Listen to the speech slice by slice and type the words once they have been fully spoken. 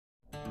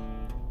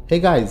Hey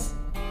guys,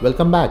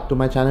 welcome back to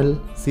my channel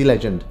Sea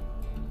Legend.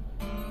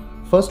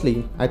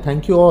 Firstly, I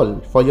thank you all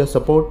for your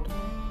support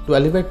to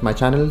elevate my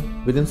channel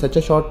within such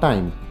a short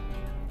time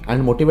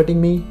and motivating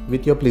me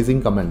with your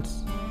pleasing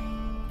comments.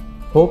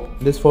 Hope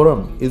this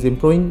forum is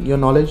improving your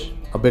knowledge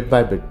a bit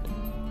by bit.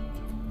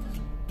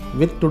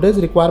 With today's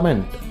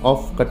requirement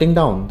of cutting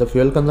down the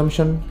fuel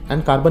consumption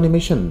and carbon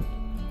emission,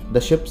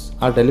 the ships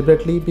are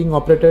deliberately being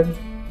operated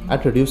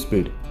at reduced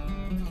speed.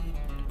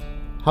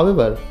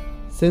 However,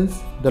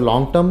 since the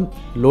long-term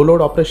low-load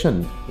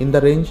operation in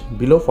the range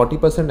below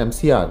 40%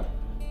 MCR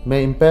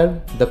may impair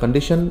the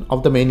condition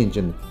of the main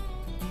engine.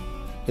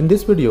 In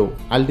this video,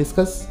 I'll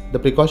discuss the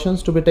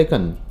precautions to be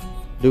taken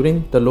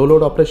during the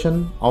low-load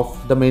operation of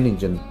the main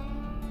engine.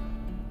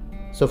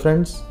 So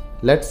friends,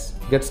 let's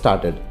get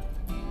started.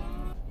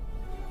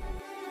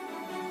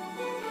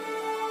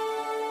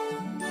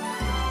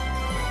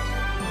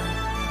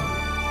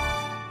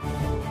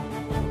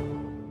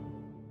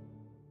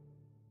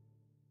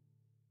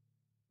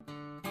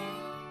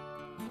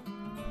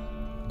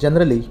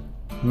 Generally,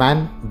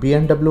 MAN,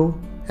 B&W,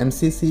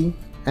 MCC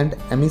and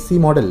MEC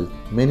model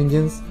main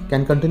engines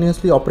can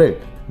continuously operate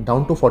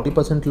down to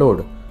 40%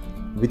 load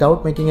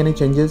without making any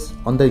changes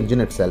on the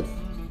engine itself.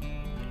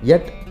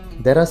 Yet,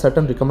 there are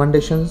certain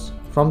recommendations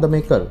from the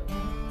maker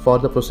for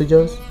the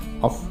procedures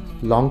of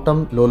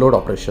long-term low-load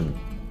operation.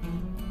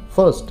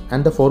 First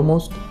and the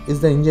foremost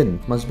is the engine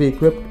must be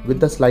equipped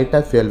with the slide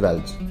type fuel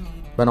valves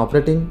when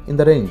operating in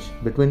the range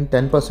between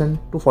 10%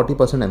 to 40%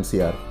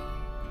 MCR.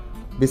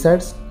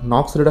 Besides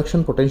NOx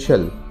reduction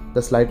potential,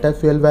 the slide type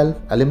fuel valve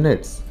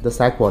eliminates the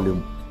sack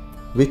volume,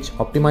 which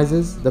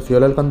optimizes the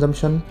fuel oil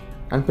consumption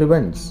and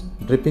prevents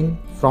dripping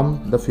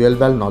from the fuel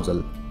valve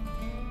nozzle.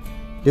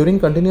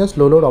 During continuous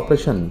low load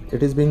operation,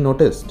 it is being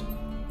noticed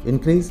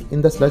increase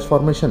in the sludge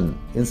formation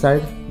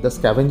inside the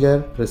scavenge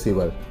air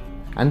receiver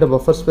and the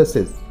buffer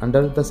spaces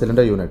under the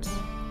cylinder units.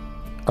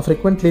 A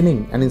frequent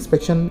cleaning and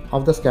inspection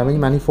of the scavenge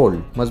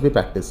manifold must be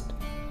practiced.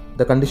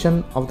 The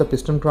condition of the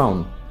piston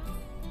crown,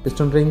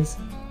 piston rings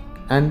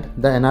and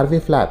the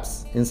NRV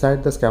flaps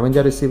inside the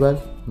scavenger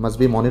receiver must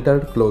be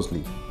monitored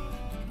closely.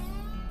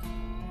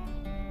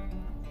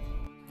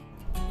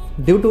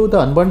 Due to the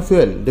unburned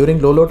fuel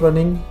during low load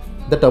running,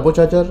 the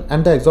turbocharger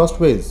and the exhaust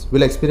ways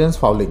will experience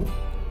fouling.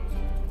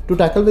 To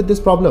tackle with this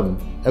problem,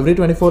 every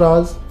 24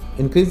 hours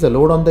increase the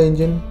load on the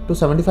engine to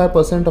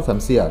 75% of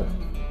MCR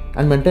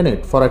and maintain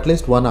it for at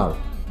least 1 hour.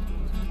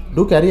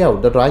 Do carry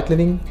out the dry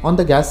cleaning on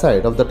the gas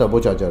side of the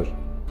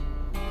turbocharger.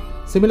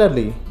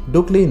 Similarly,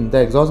 do clean the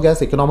exhaust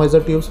gas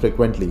economizer tubes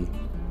frequently.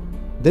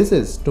 This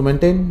is to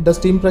maintain the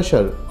steam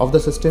pressure of the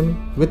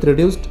system with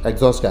reduced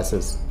exhaust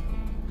gases.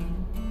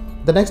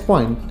 The next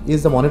point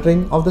is the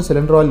monitoring of the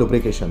cylinder oil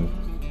lubrication.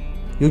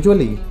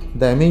 Usually,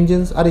 the ME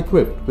engines are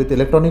equipped with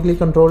electronically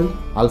controlled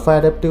alpha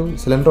adaptive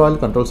cylinder oil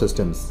control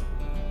systems,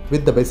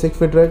 with the basic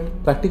feed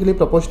rate practically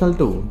proportional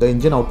to the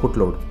engine output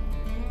load.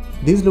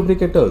 These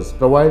lubricators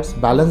provides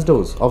balanced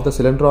dose of the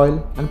cylinder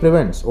oil and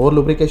prevents over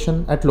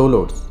lubrication at low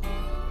loads.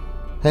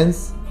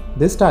 Hence,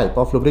 this type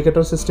of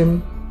lubricator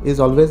system is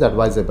always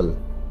advisable.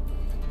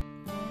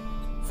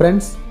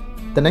 Friends,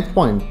 the next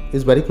point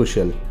is very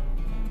crucial.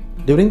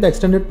 During the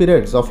extended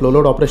periods of low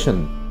load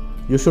operation,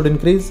 you should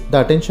increase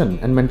the attention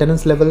and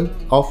maintenance level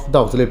of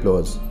the auxiliary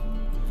blowers.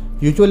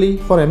 Usually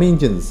for ME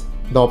engines,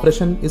 the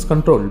operation is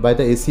controlled by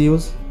the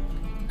ACUs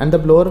and the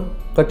blower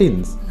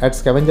cut-ins at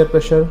scavenger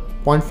pressure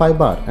 0.5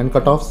 bar and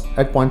cutoffs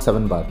at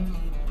 0.7 bar.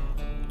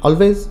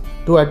 Always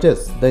to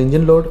adjust the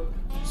engine load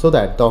so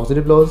that the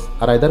auxiliary blowers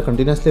are either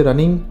continuously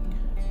running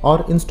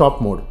or in stop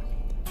mode.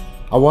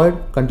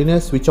 Avoid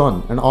continuous switch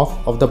on and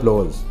off of the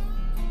blowers.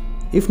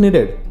 If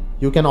needed,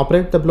 you can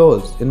operate the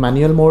blowers in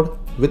manual mode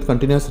with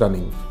continuous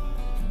running.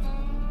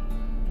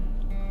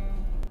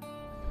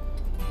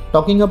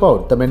 Talking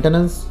about the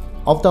maintenance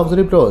of the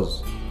auxiliary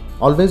blowers,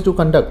 always do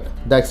conduct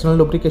the external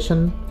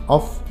lubrication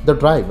of the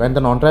drive and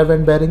the non-drive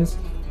end bearings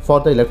for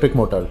the electric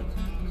motor.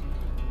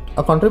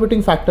 A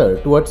contributing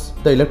factor towards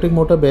the electric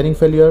motor bearing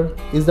failure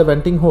is the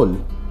venting hole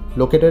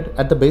located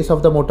at the base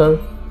of the motor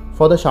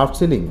for the shaft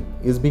sealing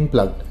is being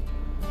plugged.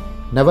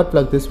 Never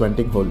plug this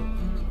venting hole.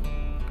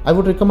 I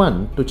would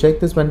recommend to check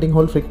this venting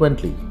hole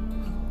frequently.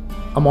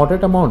 A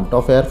moderate amount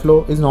of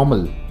airflow is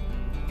normal.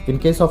 In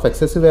case of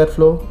excessive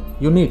airflow,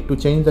 you need to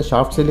change the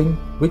shaft sealing,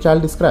 which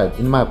I'll describe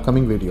in my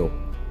upcoming video.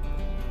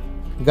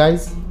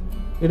 Guys,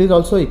 it is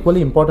also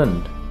equally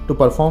important to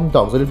perform the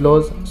auxiliary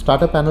blowers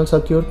starter panel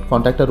circuit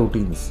contactor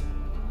routines.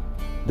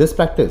 This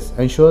practice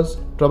ensures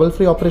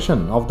trouble-free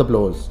operation of the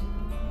blowers.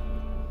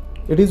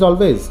 It is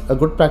always a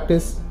good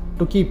practice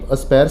to keep a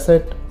spare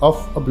set of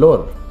a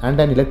blower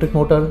and an electric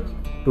motor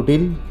to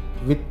deal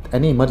with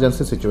any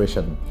emergency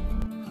situation.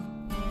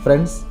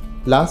 Friends,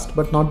 last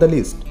but not the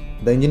least,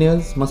 the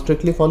engineers must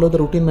strictly follow the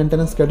routine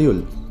maintenance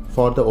schedule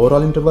for the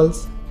overall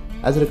intervals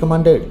as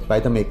recommended by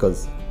the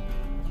makers.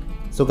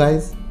 So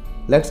guys,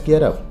 let's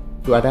gear up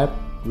to adapt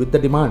with the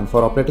demand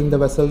for operating the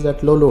vessels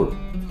at low load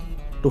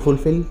to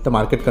fulfill the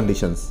market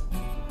conditions.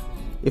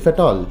 If at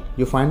all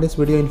you find this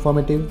video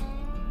informative,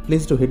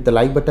 please do hit the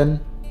like button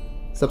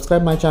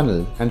Subscribe my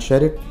channel and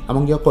share it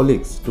among your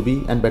colleagues to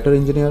be a better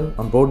engineer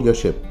on board your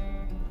ship.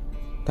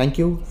 Thank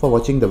you for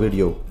watching the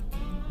video.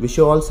 Wish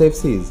you all safe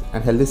seas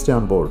and healthy stay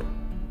on board.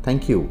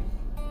 Thank you.